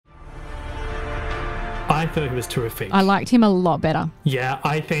I thought he was terrific. I liked him a lot better. Yeah,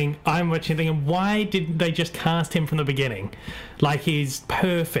 I think I'm watching thinking, why didn't they just cast him from the beginning? Like, he's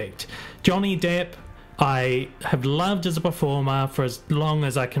perfect. Johnny Depp, I have loved as a performer for as long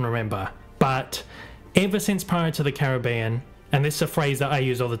as I can remember. But ever since Pirates of the Caribbean, and this is a phrase that I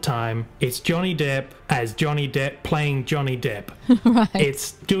use all the time, it's Johnny Depp as Johnny Depp playing Johnny Depp. Right.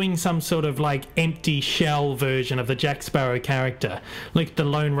 It's doing some sort of like empty shell version of the Jack Sparrow character. Like the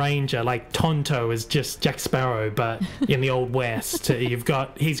Lone Ranger, like Tonto is just Jack Sparrow, but in the Old West. You've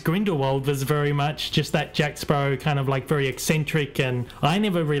got his Grindelwald was very much just that Jack Sparrow, kind of like very eccentric, and I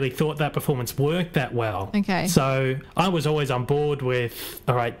never really thought that performance worked that well. Okay. So I was always on board with,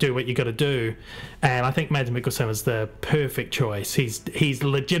 all right, do what you got to do. And I think Mads Mikkelsen was the perfect choice. He's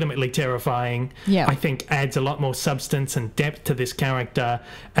legitimately terrifying. Yeah. I think adds a lot more substance and depth to this character,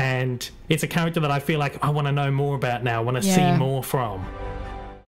 and it's a character that I feel like I want to know more about now, I want to see more from.